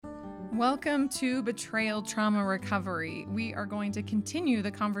Welcome to Betrayal Trauma Recovery. We are going to continue the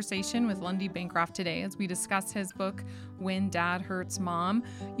conversation with Lundy Bancroft today as we discuss his book, When Dad Hurts Mom.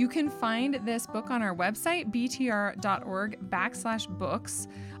 You can find this book on our website, btr.org/books.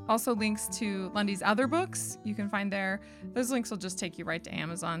 Also, links to Lundy's other books you can find there. Those links will just take you right to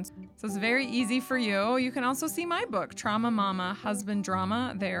Amazon. So it's very easy for you. You can also see my book, Trauma Mama, Husband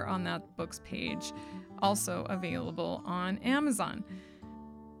Drama, there on that books page. Also available on Amazon.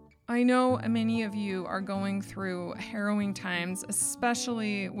 I know many of you are going through harrowing times,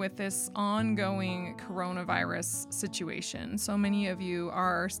 especially with this ongoing coronavirus situation. So many of you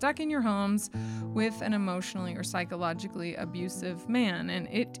are stuck in your homes with an emotionally or psychologically abusive man, and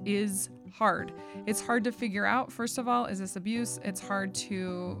it is hard. It's hard to figure out, first of all, is this abuse? It's hard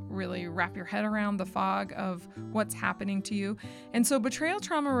to really wrap your head around the fog of what's happening to you. And so Betrayal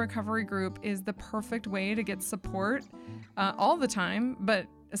Trauma Recovery Group is the perfect way to get support all the time, but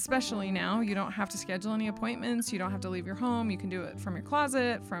especially now. You don't have to schedule any appointments. You don't have to leave your home. You can do it from your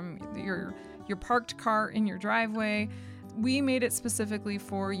closet, from your parked car in your driveway. We made it specifically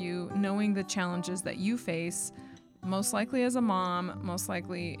for you, knowing the challenges that you face, most likely as a mom, most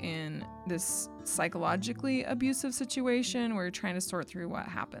likely in this psychologically abusive situation where you're trying to sort through what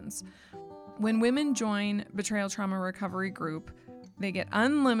happens. When women join Betrayal Trauma Recovery Group, they get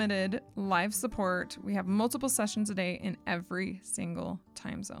unlimited live support. We have multiple sessions a day in every single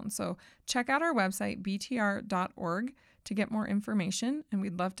time zone. So check out our website, btr.org, to get more information, and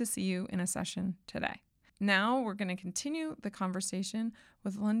we'd love to see you in a session today. Now we're going to continue the conversation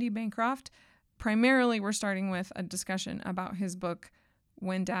with Lundy Bancroft. Primarily, we're starting with a discussion about his book,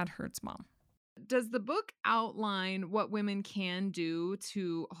 When Dad Hurts Mom. Does the book outline what women can do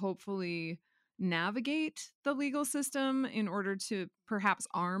to hopefully navigate the legal system in order to perhaps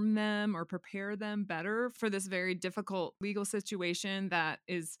arm them or prepare them better for this very difficult legal situation that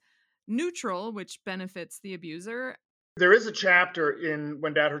is neutral, which benefits the abuser? There is a chapter in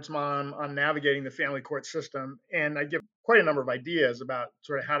When Dad Hurts Mom on navigating the family court system, and I give quite a number of ideas about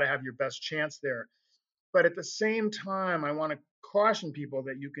sort of how to have your best chance there. But at the same time, I want to caution people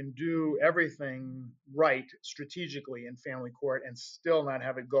that you can do everything right strategically in family court and still not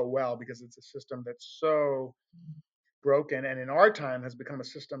have it go well, because it's a system that's so broken, and in our time has become a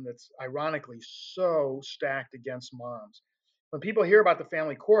system that's ironically so stacked against moms. When people hear about the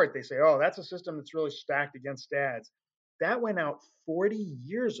family court, they say, oh, that's a system that's really stacked against dads. That went out 40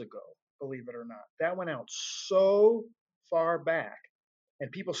 years ago, believe it or not. That went out so far back, and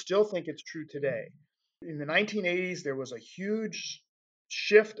people still think it's true today. In the 1980s, there was a huge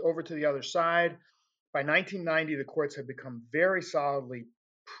shift over to the other side. By 1990, the courts had become very solidly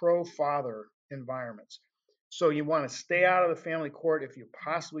pro-father environments. So you want to stay out of the family court if you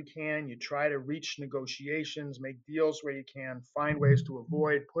possibly can. You try to reach negotiations, make deals where you can, find ways to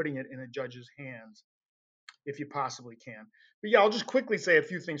avoid putting it in a judge's hands if you possibly can. But yeah, I'll just quickly say a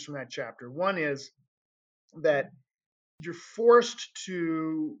few things from that chapter. One is that you're forced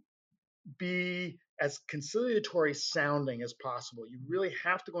to be as conciliatory sounding as possible. You really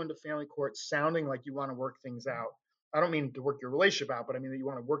have to go into family court sounding like you want to work things out. I don't mean to work your relationship out, but I mean that you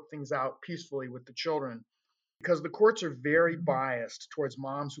want to work things out peacefully with the children, because the courts are very biased towards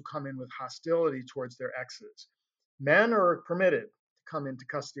moms who come in with hostility towards their exes. Men are permitted to come into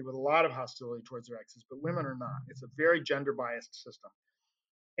custody with a lot of hostility towards their exes, but women are not. It's a very gender biased system.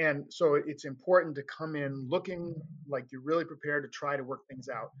 And so it's important to come in looking like you're really prepared to try to work things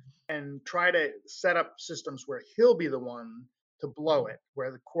out and try to set up systems where he'll be the one to blow it, where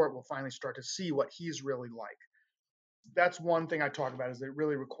the court will finally start to see what he's really like. That's one thing I talk about, is that it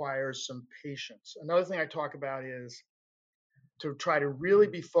really requires some patience. Another thing I talk about is to try to really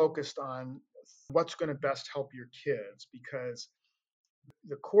be focused on what's going to best help your kids, because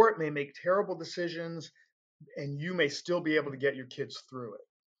the court may make terrible decisions and you may still be able to get your kids through it.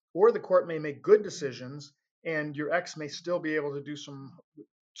 Or the court may make good decisions and your ex may still be able to do some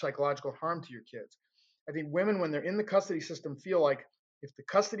psychological harm to your kids. I think women, when they're in the custody system, feel like if the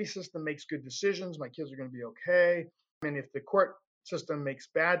custody system makes good decisions, my kids are going to be okay. And if the court system makes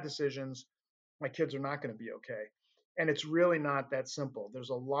bad decisions, my kids are not going to be okay. And it's really not that simple. There's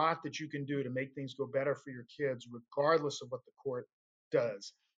a lot that you can do to make things go better for your kids, regardless of what the court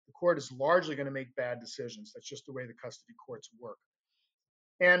does. The court is largely going to make bad decisions. That's just the way the custody courts work.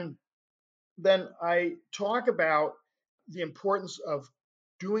 And then I talk about the importance of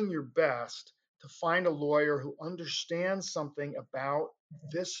doing your best to find a lawyer who understands something about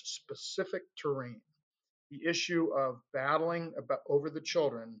this specific terrain, the issue of battling over the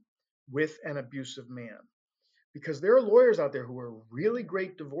children with an abusive man. Because there are lawyers out there who are really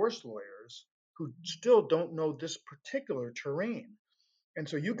great divorce lawyers who still don't know this particular terrain. And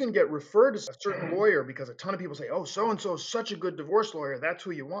so you can get referred to a certain lawyer because a ton of people say, oh, so and so is such a good divorce lawyer. That's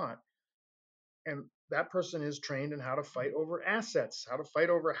who you want. And that person is trained in how to fight over assets, how to fight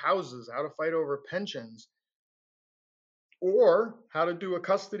over houses, how to fight over pensions, or how to do a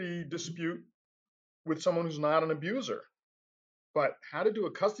custody dispute with someone who's not an abuser. But how to do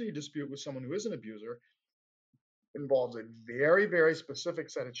a custody dispute with someone who is an abuser involves a very, very specific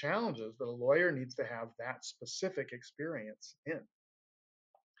set of challenges that a lawyer needs to have that specific experience in.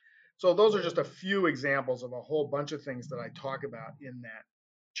 So those are just a few examples of a whole bunch of things that I talk about in that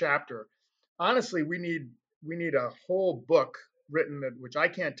chapter. Honestly, we need a whole book written that which I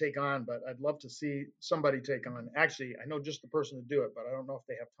can't take on, but I'd love to see somebody take on. Actually, I know just the person to do it, but I don't know if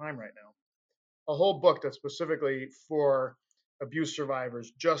they have time right now. A whole book that's specifically for abuse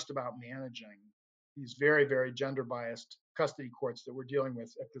survivors, just about managing these very, very gender biased custody courts that we're dealing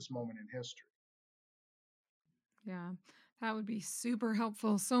with at this moment in history. Yeah, that would be super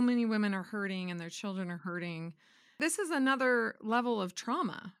helpful. So many women are hurting and their children are hurting. This is another level of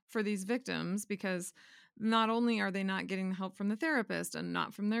trauma for these victims because not only are they not getting the help from the therapist and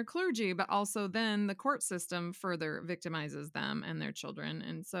not from their clergy, but also then the court system further victimizes them and their children.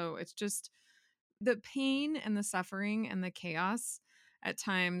 And so it's just the pain and the suffering and the chaos at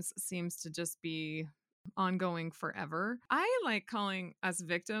times seems to just be ongoing forever. I like calling us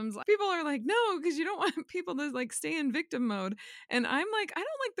victims. People are like, no, because you don't want people to like stay in victim mode. And I'm like, I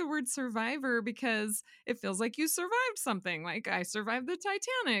don't like the word survivor because it feels like you survived something. Like I survived the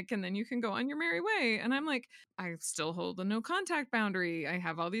Titanic and then you can go on your merry way. And I'm like, I still hold a no contact boundary. I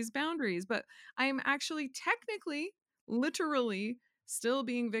have all these boundaries, but I'm actually technically, literally still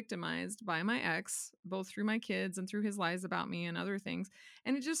being victimized by my ex, both through my kids and through his lies about me and other things.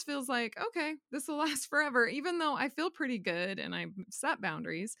 And it just feels like, okay, this will last forever, even though I feel pretty good and I set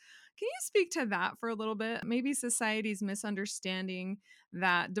boundaries. Can you speak to that for a little bit? Maybe society's misunderstanding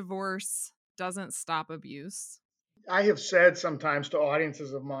that divorce doesn't stop abuse. I have said sometimes to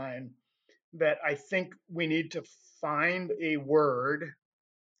audiences of mine that I think we need to find a word,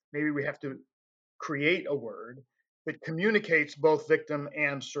 maybe we have to create a word that communicates both victim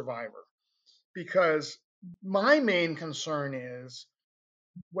and survivor. Because my main concern is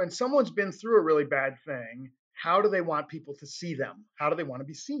when someone's been through a really bad thing, how do they want people to see them? How do they want to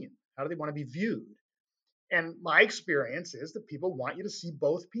be seen? How do they want to be viewed? And my experience is that people want you to see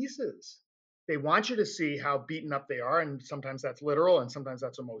both pieces. They want you to see how beaten up they are, and sometimes that's literal and sometimes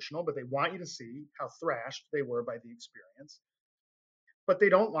that's emotional, but they want you to see how thrashed they were by the experience. But they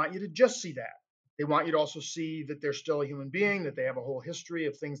don't want you to just see that. They want you to also see that they're still a human being, that they have a whole history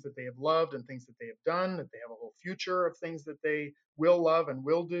of things that they have loved and things that they have done, that they have a whole future of things that they will love and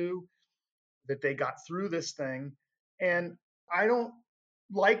will do, that they got through this thing. And I don't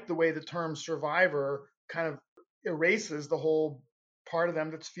like the way the term survivor kind of erases the whole part of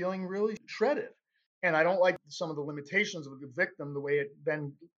them that's feeling really shredded. And I don't like some of the limitations of the victim, the way it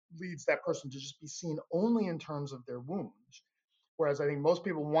then leads that person to just be seen only in terms of their wounds. Whereas I think most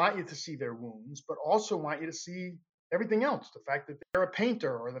people want you to see their wounds, but also want you to see everything else, the fact that they're a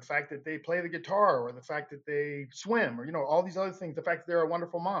painter, or the fact that they play the guitar, or the fact that they swim, or all these other things, the fact that they're a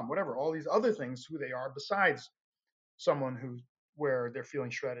wonderful mom, whatever, all these other things, who they are besides someone who where they're feeling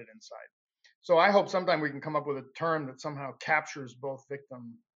shredded inside. So I hope sometime we can come up with a term that somehow captures both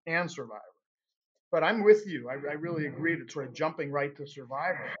victim and survivor. But I'm with you. I really agree that sort of jumping right to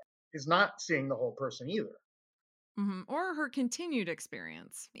survivor is not seeing the whole person either. Or her continued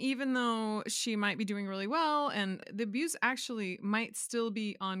experience, even though she might be doing really well and the abuse actually might still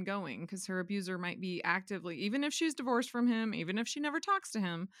be ongoing because her abuser might be actively, even if she's divorced from him, even if she never talks to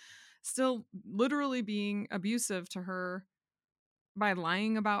him, still literally being abusive to her by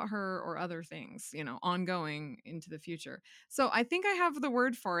lying about her or other things, ongoing into the future. So I think I have the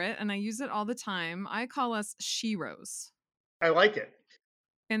word for it and I use it all the time. I call us sheroes. I like it.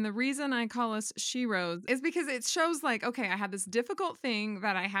 And the reason I call us sheroes is because it shows like, okay, I had this difficult thing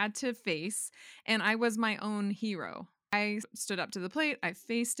that I had to face, and I was my own hero. I stood up to the plate, I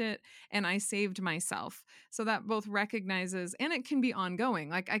faced it, and I saved myself. So that both recognizes and it can be ongoing.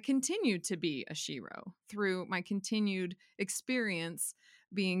 Like I continue to be a shero through my continued experience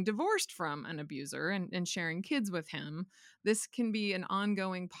being divorced from an abuser and sharing kids with him. This can be an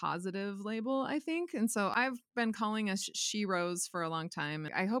ongoing positive label, I think. And so I've been calling us sheroes for a long time.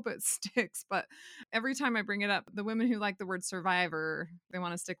 I hope it sticks, but every time I bring it up, the women who like the word survivor, they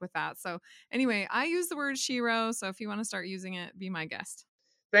want to stick with that. So anyway, I use the word shero. So if you want to start using it, be my guest.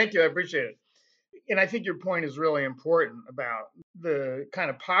 Thank you. I appreciate it. And I think your point is really important about the kind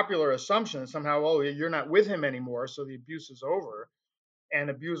of popular assumption that somehow, oh, you're not with him anymore, so the abuse is over. And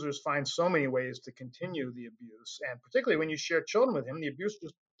abusers find so many ways to continue the abuse. And particularly when you share children with him, the abuse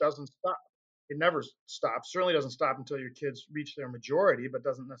just doesn't stop. It never stops. Certainly doesn't stop until your kids reach their majority, but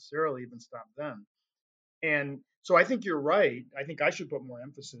doesn't necessarily even stop then. And so I think you're right. I think I should put more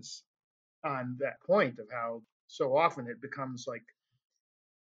emphasis on that point of how so often it becomes like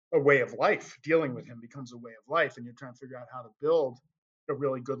a way of life. Dealing with him becomes a way of life, and you're trying to figure out how to build a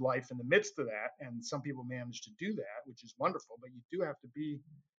really good life in the midst of that. And some people manage to do that, which is wonderful, but you do have to be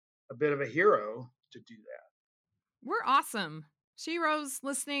a bit of a hero to do that. We're awesome. She-Rose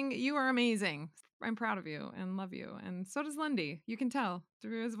listening, you are amazing. I'm proud of you and love you. And so does Lundy. You can tell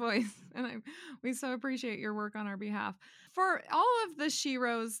through his voice. And we so appreciate your work on our behalf. For all of the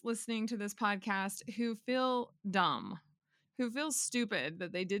She-Rose listening to this podcast who feel dumb, who feel stupid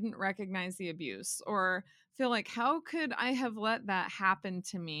that they didn't recognize the abuse, or feel like, how could I have let that happen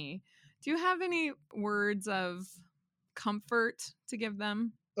to me? Do you have any words of comfort to give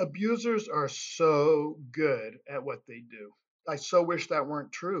them? Abusers are so good at what they do. I so wish that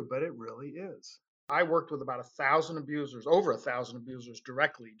weren't true, but it really is. I worked with about 1,000 abusers, over 1,000 abusers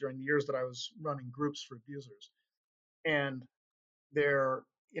directly during the years that I was running groups for abusers. And they're,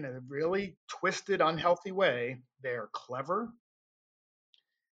 in a really twisted, unhealthy way, they're clever,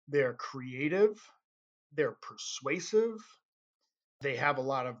 they're creative, they're persuasive, they have a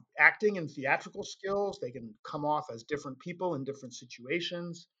lot of acting and theatrical skills. They can come off as different people in different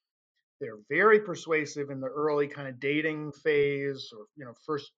situations. They're very persuasive in the early kind of dating phase, or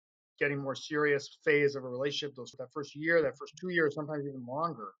first getting more serious phase of a relationship. That first year, that first 2 years, sometimes even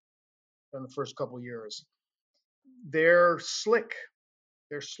longer than the first couple years. They're slick.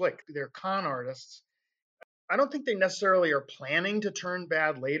 They're slick. They're con artists. I don't think they necessarily are planning to turn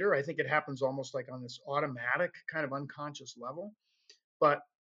bad later. I think it happens almost like on this automatic kind of unconscious level, but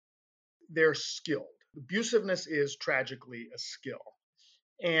they're skilled. Abusiveness is tragically a skill.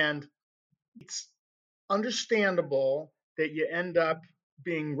 And it's understandable that you end up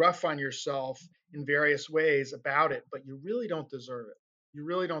being rough on yourself in various ways about it, but you really don't deserve it. You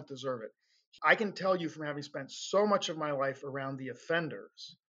really don't deserve it. I can tell you from having spent so much of my life around the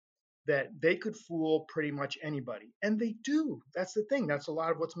offenders that they could fool pretty much anybody. And they do. That's the thing. That's a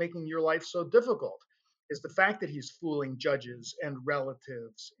lot of what's making your life so difficult, is the fact that he's fooling judges and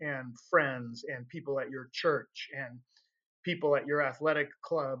relatives and friends and people at your church and people at your athletic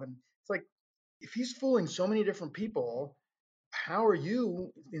club. And it's like, if he's fooling so many different people, how are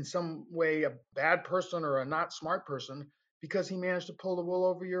you in some way a bad person or a not smart person because he managed to pull the wool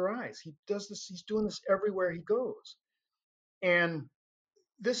over your eyes? He does this, he's doing this everywhere he goes. And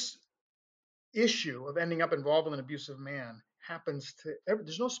this issue of ending up involved with an abusive man happens to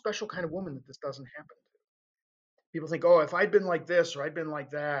there's no special kind of woman that this doesn't happen to. People think, oh, if I'd been like this or I'd been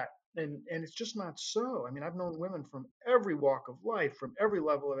like that. And it's just not so. I mean, I've known women from every walk of life, from every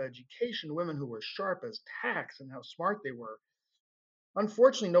level of education, women who were sharp as tacks and how smart they were.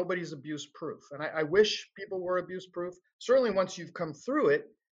 Unfortunately, nobody's abuse proof. And I wish people were abuse proof. Certainly, once you've come through it,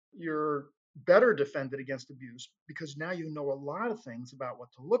 you're better defended against abuse because now you know a lot of things about what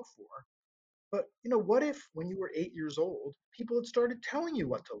to look for. But what if when you were 8 years old, people had started telling you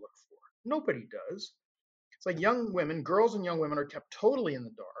what to look for? Nobody does. It's like young women, girls and young women are kept totally in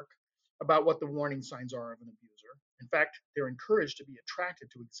the dark about what the warning signs are of an abuser. In fact, they're encouraged to be attracted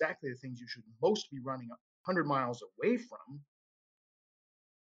to exactly the things you should most be running 100 miles away from.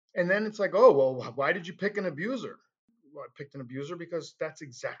 And then it's like, oh, well, why did you pick an abuser? Well, I picked an abuser because that's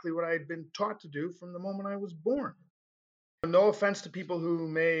exactly what I had been taught to do from the moment I was born. No offense to people who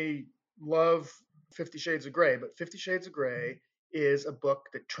may love 50 Shades of Grey, but 50 Shades of Grey is a book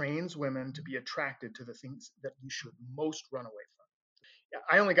that trains women to be attracted to the things that you should most run away from.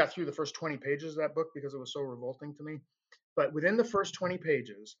 I only got through the first 20 pages of that book because it was so revolting to me. But within the first 20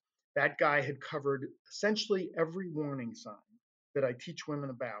 pages, that guy had covered essentially every warning sign that I teach women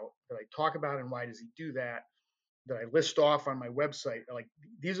about, that I talk about, and why does he do that I list off on my website. Like,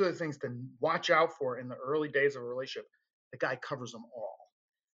 these are the things to watch out for in the early days of a relationship. The guy covers them all.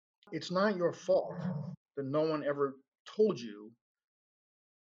 It's not your fault that no one ever told you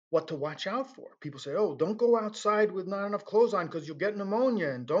what to watch out for. People say, oh, don't go outside with not enough clothes on because you'll get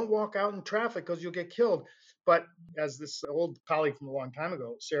pneumonia, and don't walk out in traffic because you'll get killed. But as this old colleague from a long time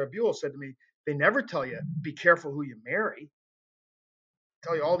ago, Sarah Buell, said to me, they never tell you, be careful who you marry. They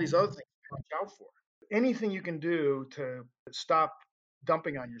tell you all these other things to watch out for. Anything you can do to stop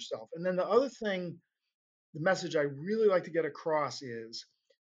dumping on yourself. And then the other thing, the message I really like to get across is,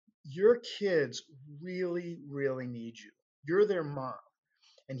 your kids really, really need you. You're their mom.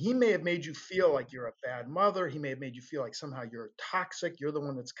 And he may have made you feel like you're a bad mother. He may have made you feel like somehow you're toxic. You're the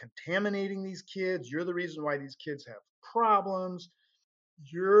one that's contaminating these kids. You're the reason why these kids have problems.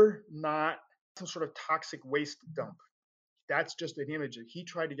 You're not some sort of toxic waste dump. That's just an image that he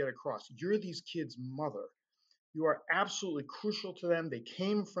tried to get across. You're these kids' mother. You are absolutely crucial to them. They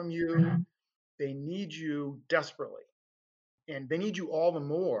came from you. They need you desperately. And they need you all the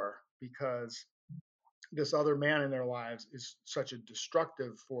more because this other man in their lives is such a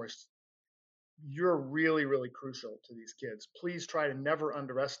destructive force. You're really, really crucial to these kids. Please try to never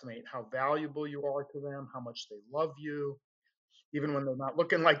underestimate how valuable you are to them, how much they love you. Even when they're not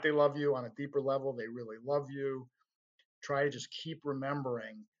looking like they love you on a deeper level, they really love you. Try to just keep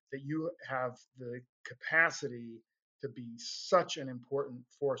remembering that you have the capacity to be such an important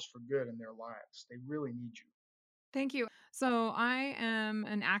force for good in their lives. They really need you. Thank you. So, I am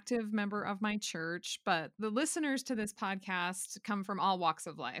an active member of my church, but the listeners to this podcast come from all walks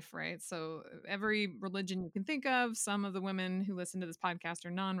of life, right? So, every religion you can think of, some of the women who listen to this podcast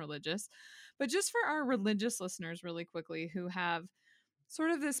are non religious. But just for our religious listeners, really quickly, who have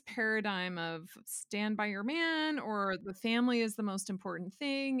sort of this paradigm of stand by your man, or the family is the most important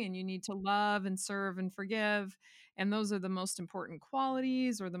thing and you need to love and serve and forgive, and those are the most important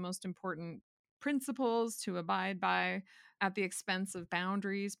qualities or the most important principles to abide by at the expense of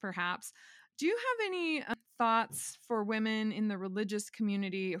boundaries, perhaps. Do you have any thoughts for women in the religious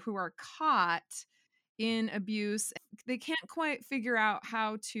community who are caught in abuse? They can't quite figure out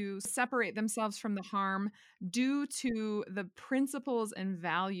how to separate themselves from the harm due to the principles and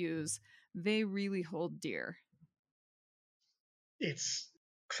values they really hold dear. It's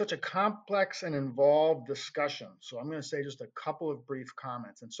such a complex and involved discussion. So I'm going to say just a couple of brief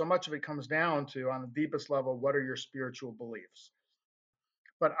comments. And so much of it comes down to, on the deepest level, what are your spiritual beliefs?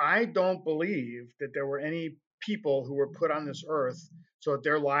 But I don't believe that there were any people who were put on this earth so that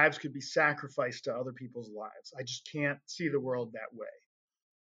their lives could be sacrificed to other people's lives. I just can't see the world that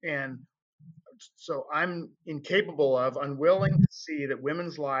way. And so I'm incapable of, unwilling to see that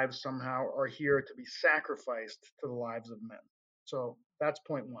women's lives somehow are here to be sacrificed to the lives of men. So that's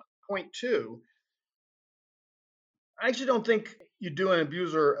point one. Point two, I actually don't think you do an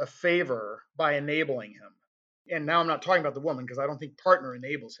abuser a favor by enabling him. And now I'm not talking about the woman because I don't think partner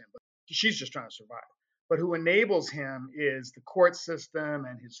enables him, but she's just trying to survive. But who enables him is the court system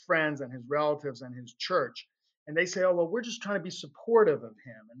and his friends and his relatives and his church. And they say, oh, well, we're just trying to be supportive of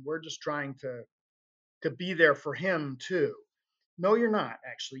him and we're just trying to be there for him too. No, you're not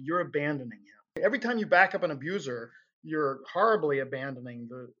actually. You're abandoning him. Every time you back up an abuser, you're horribly abandoning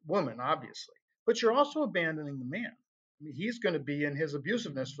the woman, obviously, but you're also abandoning the man. I mean, he's going to be in his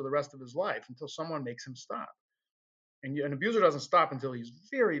abusiveness for the rest of his life until someone makes him stop. And an abuser doesn't stop until he's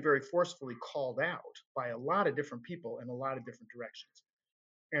very, very forcefully called out by a lot of different people in a lot of different directions.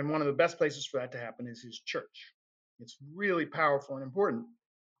 And one of the best places for that to happen is his church. It's really powerful and important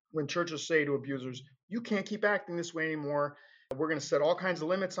when churches say to abusers, you can't keep acting this way anymore. We're going to set all kinds of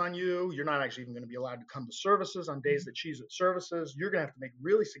limits on you. You're not actually even going to be allowed to come to services on days that she's at services. You're going to have to make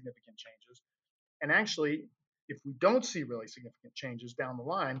really significant changes. And actually, if we don't see really significant changes down the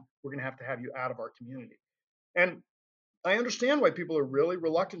line, we're going to have you out of our community. And I understand why people are really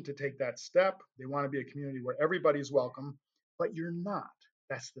reluctant to take that step. They want to be a community where everybody's welcome, but you're not.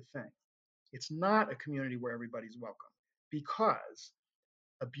 That's the thing. It's not a community where everybody's welcome because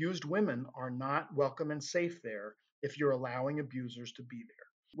abused women are not welcome and safe there if you're allowing abusers to be there.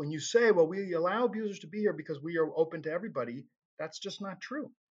 When you say, well, we allow abusers to be here because we are open to everybody, that's just not true.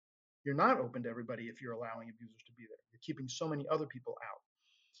 You're not open to everybody if you're allowing abusers to be there. You're keeping so many other people out.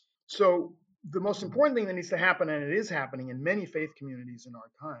 So the most important thing that needs to happen, and it is happening in many faith communities in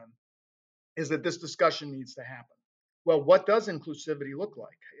our time, is that this discussion needs to happen. Well, what does inclusivity look like?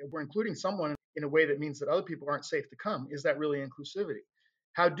 We're including someone in a way that means that other people aren't safe to come. Is that really inclusivity?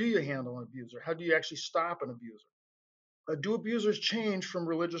 How do you handle an abuser? How do you actually stop an abuser? Do abusers change from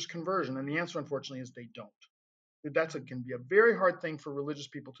religious conversion? And the answer, unfortunately, is they don't. Can be a very hard thing for religious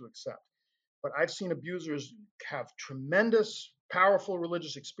people to accept. But I've seen abusers have tremendous, powerful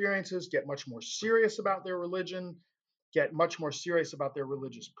religious experiences, get much more serious about their religion, get much more serious about their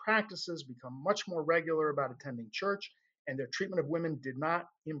religious practices, become much more regular about attending church, and their treatment of women did not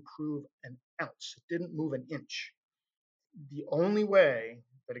improve an ounce. It didn't move an inch. The only way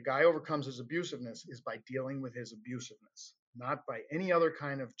that a guy overcomes his abusiveness is by dealing with his abusiveness, not by any other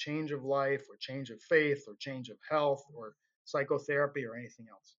kind of change of life or change of faith or change of health or psychotherapy or anything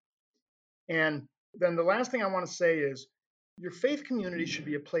else. And then the last thing I want to say is your faith community should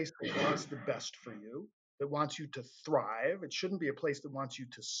be a place that wants the best for you, that wants you to thrive. It shouldn't be a place that wants you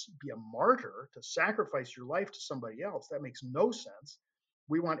to be a martyr, to sacrifice your life to somebody else. That makes no sense.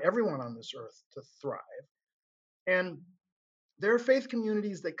 We want everyone on this earth to thrive. And there are faith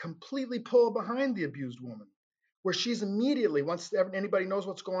communities that completely pull behind the abused woman, where she's immediately, once anybody knows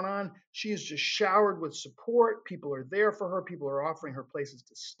what's going on, she is just showered with support. People are there for her. People are offering her places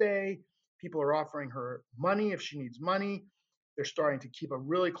to stay. People are offering her money if she needs money. They're starting to keep a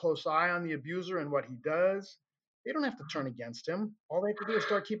really close eye on the abuser and what he does. They don't have to turn against him. All they have to do is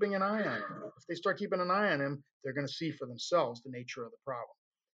start keeping an eye on him. If they start keeping an eye on him, they're going to see for themselves the nature of the problem.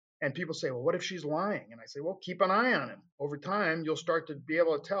 And people say, well, what if she's lying? And I say, well, keep an eye on him. Over time, you'll start to be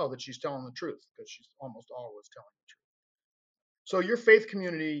able to tell that she's telling the truth, because she's almost always telling the truth. So your faith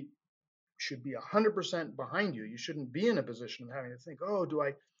community should be 100% behind you. You shouldn't be in a position of having to think, oh, do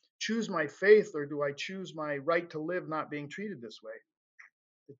I choose my faith or do I choose my right to live not being treated this way?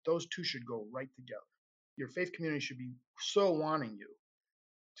 That those two should go right together. Your faith community should be so wanting you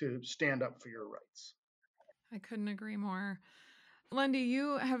to stand up for your rights. I couldn't agree more. Lundy,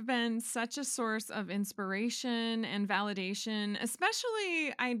 you have been such a source of inspiration and validation,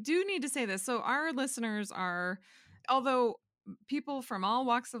 especially, I do need to say this. So our listeners are, although people from all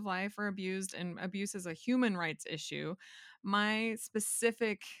walks of life are abused and abuse is a human rights issue, my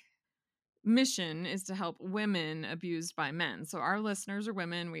specific mission is to help women abused by men. So our listeners are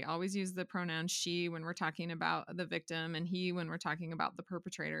women. We always use the pronoun she when we're talking about the victim and he when we're talking about the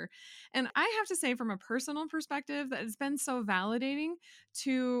perpetrator. And I have to say, from a personal perspective, that it's been so validating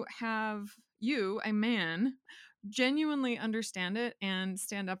to have you, a man, genuinely understand it and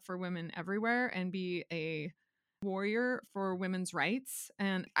stand up for women everywhere and be a warrior for women's rights.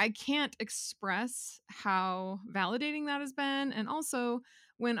 And I can't express how validating that has been. And also,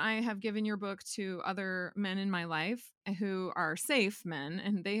 when I have given your book to other men in my life who are safe men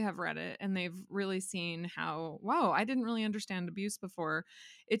and they have read it and they've really seen how, wow, I didn't really understand abuse before.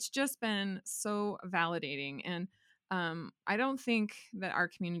 It's just been so validating. And I don't think that our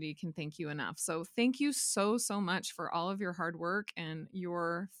community can thank you enough. So thank you so, so much for all of your hard work and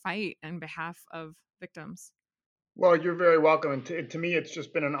your fight on behalf of victims. Well, you're very welcome. And to me, it's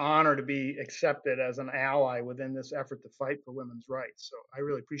just been an honor to be accepted as an ally within this effort to fight for women's rights. So I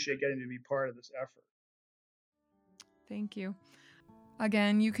really appreciate getting to be part of this effort. Thank you.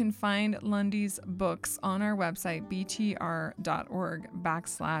 Again, you can find Lundy's books on our website,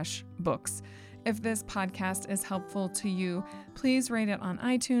 btr.org/books. If this podcast is helpful to you, please rate it on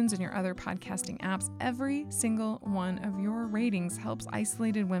iTunes and your other podcasting apps. Every single one of your ratings helps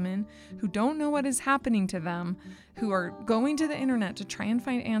isolated women who don't know what is happening to them, who are going to the internet to try and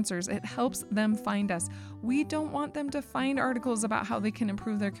find answers. It helps them find us. We don't want them to find articles about how they can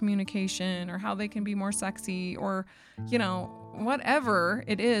improve their communication or how they can be more sexy or, whatever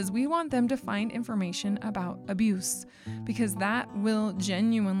it is. We want them to find information about abuse because that will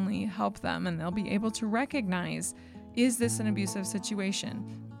genuinely help them and they'll be able to recognize, is this an abusive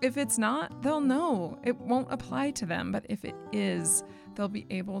situation? If it's not, they'll know it won't apply to them. But if it is, they'll be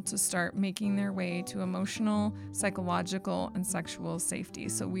able to start making their way to emotional, psychological, and sexual safety.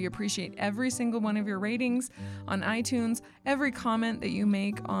 So we appreciate every single one of your ratings on iTunes. Every comment that you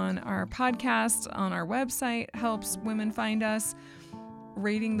make on our podcast, on our website, helps women find us.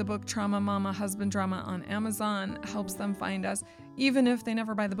 Rating the book Trauma Mama, Husband Drama on Amazon helps them find us. Even if they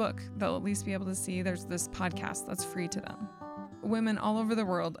never buy the book, they'll at least be able to see there's this podcast that's free to them. Women all over the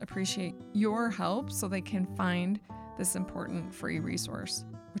world appreciate your help so they can find this important free resource,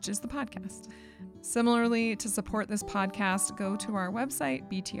 which is the podcast. Similarly, to support this podcast, go to our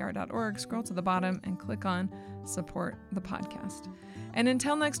website, btr.org, scroll to the bottom and click on Support the Podcast. And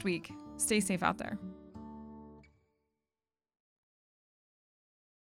until next week, stay safe out there.